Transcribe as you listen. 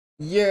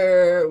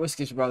Yeah, what's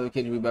good, your brother?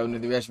 KJ, we back with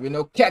another reaction video.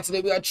 No cat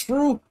today. We got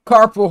true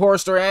carpool horror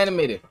story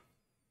animated.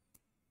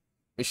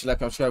 Make sure like,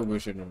 subscribe, we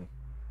should. And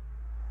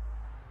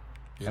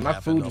my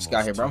food just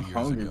got here, bro. I'm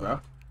hungry,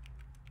 bro.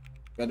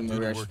 Got to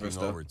reaction for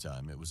stuff.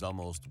 Overtime. It was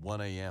almost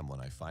 1 a.m.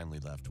 when I finally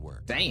left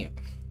work. Damn.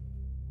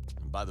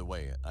 And by the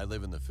way, I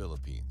live in the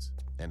Philippines,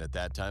 and at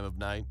that time of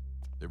night,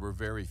 there were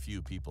very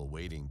few people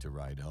waiting to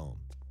ride home.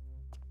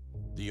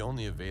 The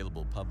only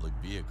available public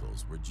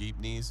vehicles were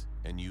jeepneys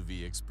and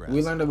UV Express.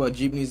 We learned about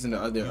jeepneys in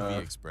the other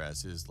UV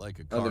Express is like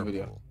a carpool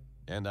video,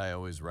 and I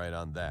always ride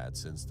on that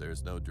since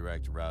there's no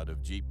direct route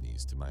of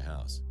jeepneys to my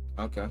house.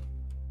 Okay.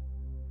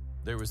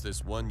 There was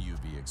this one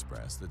UV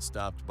Express that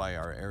stopped by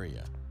our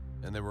area,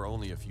 and there were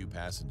only a few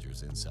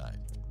passengers inside.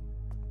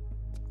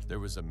 There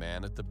was a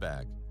man at the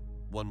back,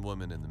 one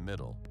woman in the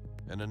middle,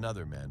 and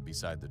another man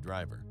beside the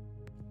driver.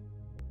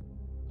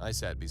 I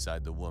sat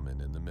beside the woman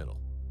in the middle.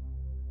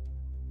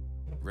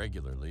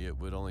 Regularly, it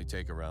would only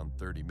take around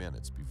 30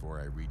 minutes before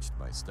I reached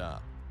my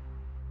stop.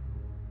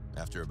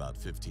 After about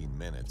 15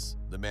 minutes,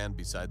 the man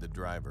beside the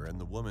driver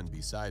and the woman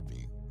beside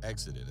me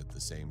exited at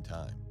the same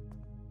time.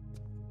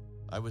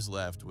 I was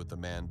left with the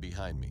man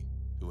behind me,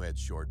 who had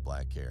short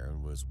black hair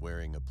and was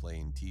wearing a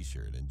plain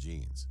t-shirt and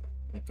jeans.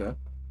 Okay.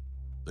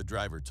 The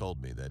driver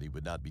told me that he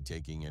would not be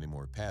taking any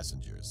more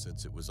passengers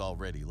since it was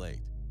already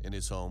late, and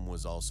his home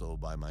was also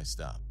by my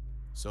stop.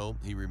 So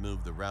he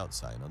removed the route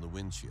sign on the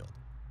windshield.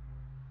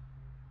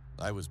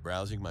 I was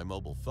browsing my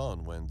mobile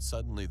phone when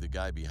suddenly the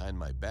guy behind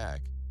my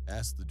back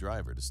asked the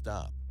driver to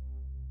stop.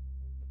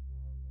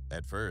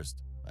 At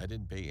first, I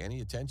didn't pay any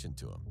attention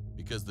to him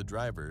because the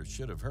driver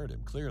should have heard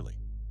him clearly,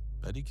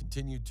 but he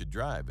continued to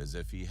drive as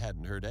if he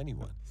hadn't heard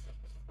anyone.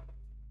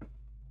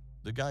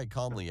 The guy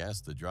calmly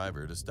asked the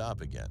driver to stop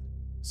again,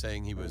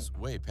 saying he was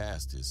way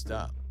past his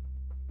stop.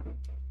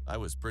 I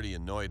was pretty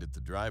annoyed at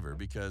the driver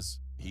because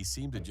he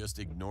seemed to just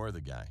ignore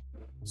the guy.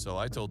 So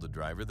I told the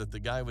driver that the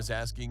guy was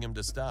asking him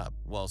to stop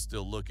while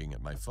still looking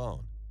at my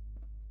phone.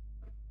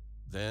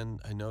 Then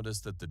I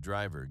noticed that the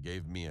driver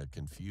gave me a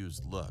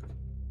confused look,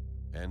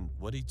 and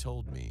what he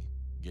told me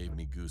gave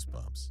me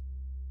goosebumps.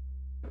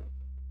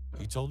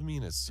 He told me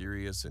in a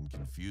serious and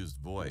confused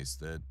voice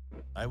that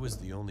I was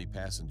the only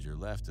passenger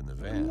left in the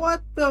van.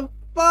 What the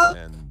fuck?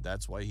 And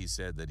that's why he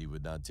said that he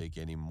would not take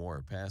any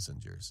more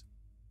passengers.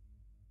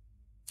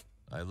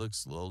 I looked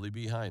slowly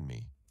behind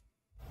me,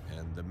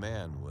 and the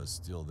man was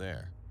still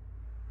there.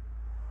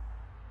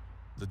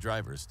 The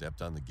driver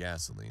stepped on the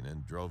gasoline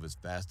and drove as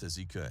fast as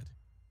he could.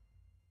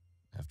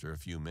 After a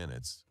few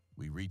minutes,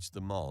 we reached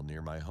the mall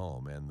near my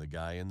home, and the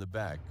guy in the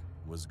back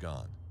was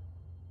gone.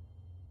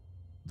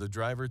 The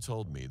driver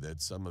told me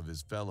that some of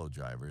his fellow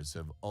drivers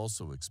have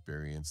also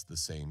experienced the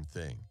same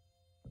thing,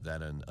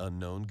 that an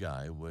unknown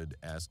guy would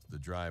ask the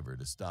driver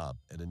to stop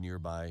at a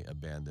nearby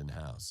abandoned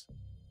house.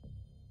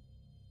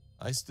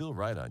 I still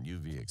ride on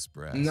UV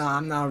Express. No,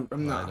 I'm not.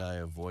 But I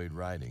avoid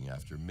riding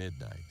after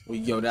midnight. Well,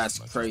 yo, that's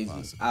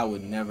crazy. I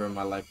would never in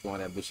my life go on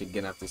that bitch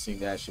again after seeing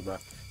that shit, bro.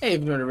 Hey,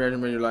 if you're doing a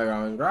random, you're like,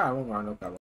 I'm no problem.